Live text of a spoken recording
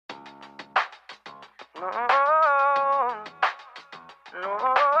No, no.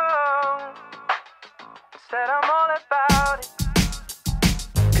 Said I'm all about it.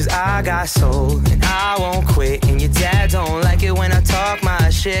 Cause I got soul and I won't quit. And your dad don't like it when I talk my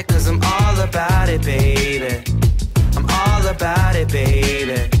shit. Cause I'm all about it, baby. I'm all about it,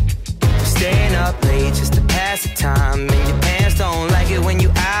 baby. I'm staying up late just to pass the time. And your parents don't like it when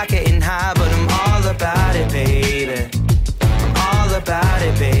you out getting high. But I'm all about it, baby. I'm all about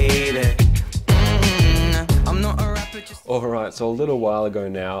it, baby. I'm not a rapper, just... Alright, so a little while ago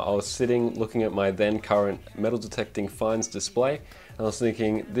now, I was sitting looking at my then current metal detecting finds display, and I was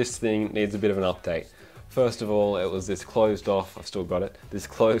thinking this thing needs a bit of an update. First of all, it was this closed off, I've still got it, this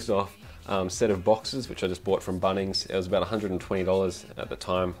closed off set of boxes which I just bought from Bunnings. It was about $120 at the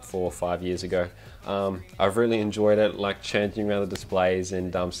time, 4 or 5 years ago. I've really enjoyed it, like changing around the displays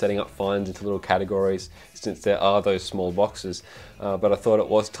and setting up finds into little categories since there are those small boxes, but I thought it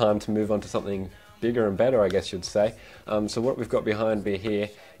was time to move on to something bigger and better, I guess you'd say. So what we've got behind me here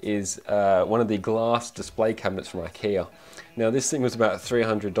is one of the glass display cabinets from IKEA. Now this thing was about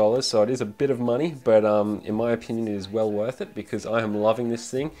 $300, so it is a bit of money, but in my opinion it is well worth it because I am loving this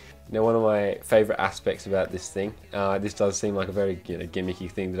thing. Now one of my favourite aspects about this thing, this does seem like a very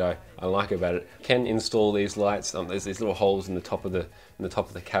gimmicky thing that I like about it. You can install these lights. There's these little holes in the top of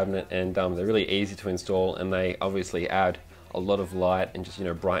the cabinet, and they're really easy to install, and they obviously add a lot of light and just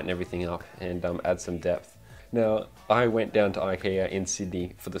brighten everything up and add some depth. Now I went down to IKEA in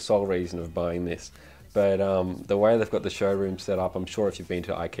Sydney for the sole reason of buying this, but the way they've got the showroom set up, I'm sure if you've been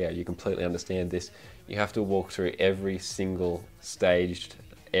to IKEA you completely understand this. You have to walk through every single staged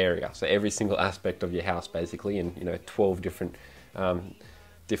area, so every single aspect of your house basically, in 12 different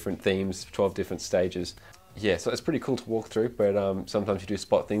themes, 12 different stages. Yeah, so it's pretty cool to walk through, but sometimes you do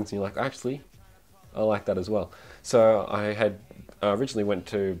spot things and you're like, actually I like that as well. So I had originally went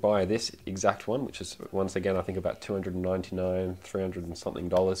to buy this exact one, which is once again I think about $299, $300 and something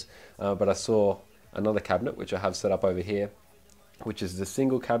dollars. But I saw another cabinet which I have set up over here, which is the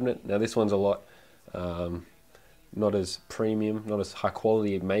single cabinet. Now this one's a lot not as premium, not as high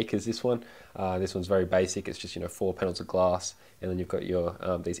quality make as this one. This one's very basic. It's just 4 panels of glass, and then you've got your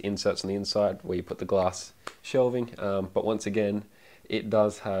these inserts on the inside where you put the glass shelving. But once again, it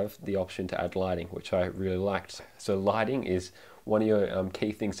does have the option to add lighting, which I really liked. So lighting is one of your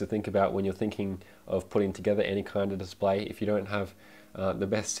key things to think about when you're thinking of putting together any kind of display. If you don't have the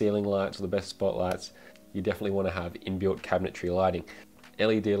best ceiling lights or the best spotlights, you definitely want to have inbuilt cabinetry lighting.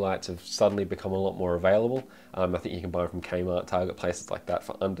 LED lights have suddenly become a lot more available. I think you can buy them from Kmart, Target, places like that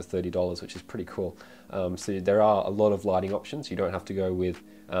for under $30, which is pretty cool. So there are a lot of lighting options. You don't have to go with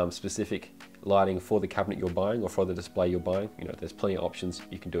specific lighting for the cabinet you're buying or for the display you're buying. There's plenty of options.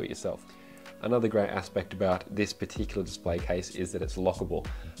 You can do it yourself. Another great aspect about this particular display case is that it's lockable.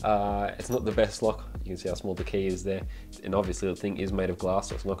 It's not the best lock. You can see how small the key is there, and obviously the thing is made of glass,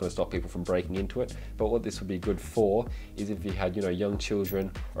 so it's not going to stop people from breaking into it. But what this would be good for is if you had young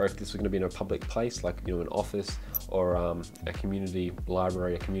children, or if this was going to be in a public place like an office or a community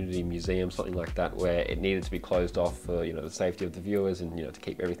library, a community museum, something like that, where it needed to be closed off for the safety of the viewers and to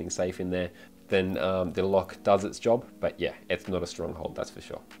keep everything safe in there. Then the lock does its job, but yeah, it's not a stronghold, that's for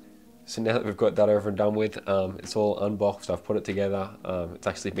sure. So now that we've got that over and done with, it's all unboxed, I've put it together. It's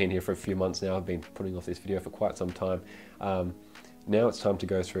actually been here for a few months now. I've been putting off this video for quite some time. Now it's time to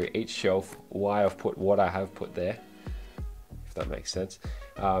go through each shelf, why I've put what I have put there, if that makes sense,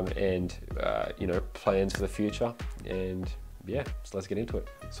 and plans for the future, and yeah, so let's get into it.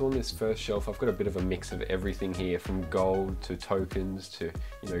 So on this first shelf, I've got a bit of a mix of everything here, from gold to tokens to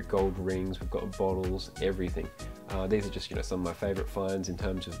gold rings. We've got bottles, everything. These are just some of my favorite finds in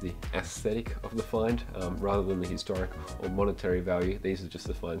terms of the aesthetic of the find, rather than the historic or monetary value. These are just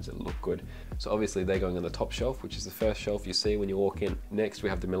the finds that look good. So obviously they're going on the top shelf, which is the first shelf you see when you walk in. Next we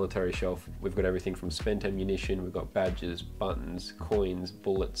have the military shelf. We've got everything from spent ammunition, we've got badges, buttons, coins,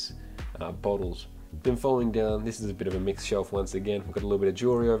 bullets, bottles. Then following down, this is a bit of a mixed shelf once again. We've got a little bit of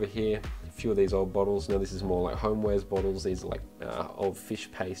jewellery over here, a few of these old bottles. Now this is more like homewares bottles. These are like old fish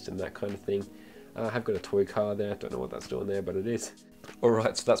paste and that kind of thing. I have got a toy car there, don't know what that's doing there, but it is.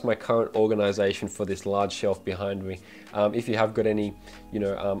 Alright, so that's my current organisation for this large shelf behind me. If you have got any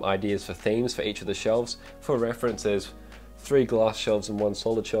ideas for themes for each of the shelves, for reference there's 3 glass shelves and 1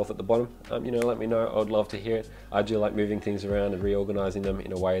 solid shelf at the bottom. Let me know, I'd love to hear it. I do like moving things around and reorganizing them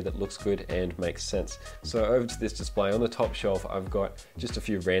in a way that looks good and makes sense. So over to this display, on the top shelf I've got just a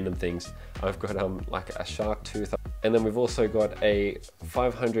few random things. I've got like a shark tooth, and then we've also got a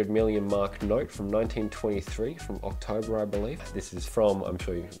 500 million mark note from 1923, from October I believe. This is from, I'm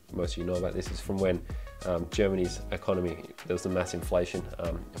sure most of you know about this, is from when Germany's economy, there was a mass inflation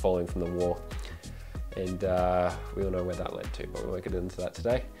following from the war. and we all know where that led to, but we won't get into that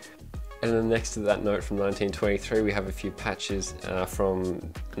today. And then next to that note from 1923, we have a few patches from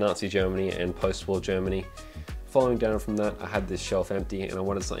Nazi Germany and post-war Germany. Following down from that, I had this shelf empty and I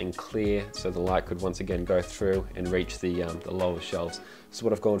wanted something clear so the light could once again go through and reach the lower shelves. So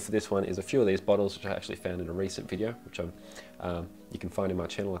what I've gone for this one is a few of these bottles, which I actually found in a recent video, which you can find in my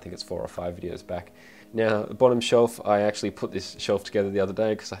channel. I think it's 4 or 5 videos back. Now, the bottom shelf, I actually put this shelf together the other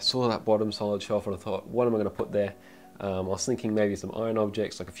day because I saw that bottom solid shelf and I thought, what am I going to put there? I was thinking maybe some iron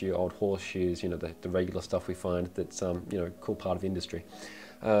objects, like a few old horseshoes, you know, the regular stuff we find that's, you know, a cool part of industry.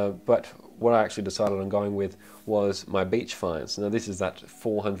 But what I actually decided on going with was my beach finds. Now this is that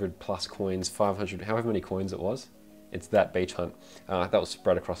 400 plus coins, 500, however many coins it was. It's that beach hunt. That was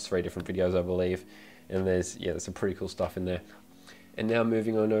spread across 3 different videos, I believe. And there's some pretty cool stuff in there. And now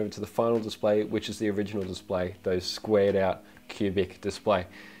moving on over to the final display, which is the original display, those squared out cubic display.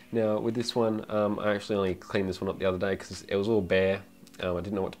 Now with this one, I actually only cleaned this one up the other day because it was all bare. I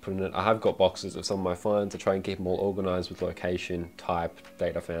didn't know what to put in it. I have got boxes of some of my finds. I try and keep them all organized with location, type,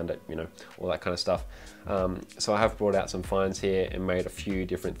 date I found it, you know, all that kind of stuff. So I have brought out some finds here and made a few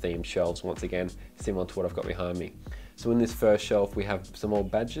different themed shelves, once again, similar to what I've got behind me. So in this first shelf, we have some old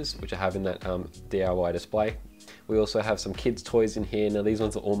badges, which I have in that DIY display. We also have some kids' toys in here. Now these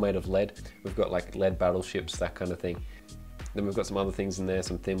ones are all made of lead. We've got like lead battleships, that kind of thing. Then we've got some other things in there,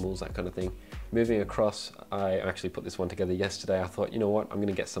 some thimbles, that kind of thing. Moving across, I actually put this one together yesterday. I thought, you know what, I'm going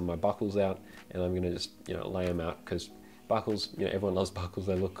to get some of my buckles out and I'm going to just, you know, lay them out because buckles, you know, everyone loves buckles,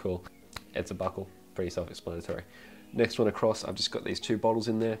 they look cool. It's a buckle, pretty self-explanatory. Next one across, I've just got these 2 bottles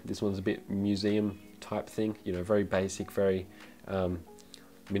in there. This one's a bit museum type thing, you know, very basic, very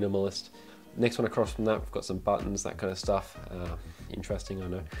minimalist. Next one across from that, we've got some buttons, that kind of stuff. Interesting, I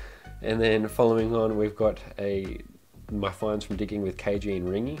know. And then following on, we've got my finds from digging with KG and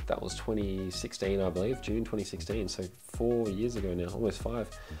Ringy. That was 2016, I believe, June 2016, so 4 years ago now, almost 5.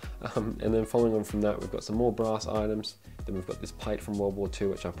 And then following on from that, we've got some more brass items. Then we've got this plate from World War II,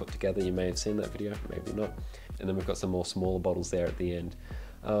 which I put together. You may have seen that video, maybe not. And then we've got some more smaller bottles there at the end.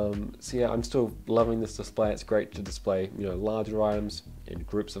 So yeah, I'm still loving this display. It's great to display, you know, larger items and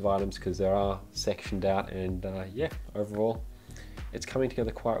groups of items because they are sectioned out, and yeah, overall, it's coming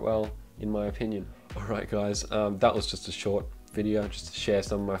together quite well, in my opinion. Alright guys, that was just a short video just to share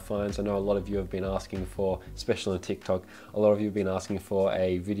some of my finds. I know a lot of you have been asking for, especially on TikTok, a lot of you have been asking for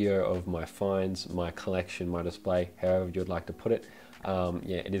a video of my finds, my collection, my display, however you'd like to put it.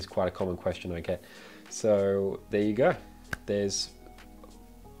 Yeah, it is quite a common question I get. So there you go. There's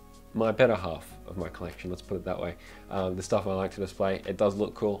my better half of my collection, let's put it that way. The stuff I like to display, it does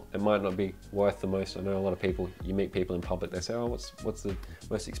look cool. It might not be worth the most. I know a lot of people, you meet people in public, they say, oh, what's the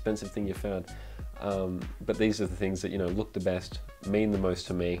most expensive thing you found? But these are the things that, you know, look the best, mean the most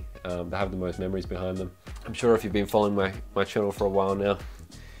to me, they have the most memories behind them. I'm sure if you've been following my channel for a while now,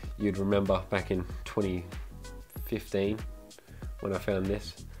 you'd remember back in 2015 when I found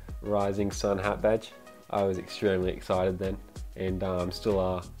this Rising Sun hat badge. I was extremely excited then, and I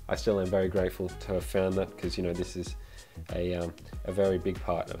still am very grateful to have found that because, you know, this is a very big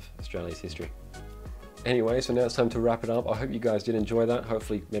part of Australia's history. Anyway, so now it's time to wrap it up. I hope you guys did enjoy that.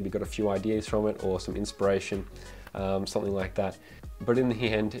 Hopefully maybe got a few ideas from it or some inspiration, something like that. But in the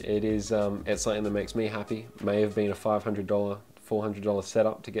end, it's something that makes me happy. May have been a $500, $400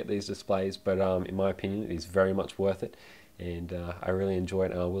 setup to get these displays, but in my opinion, it is very much worth it. And I really enjoy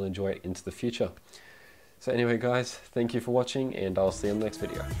it, and I will enjoy it into the future. So anyway guys, thank you for watching, and I'll see you in the next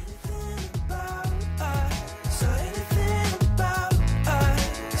video.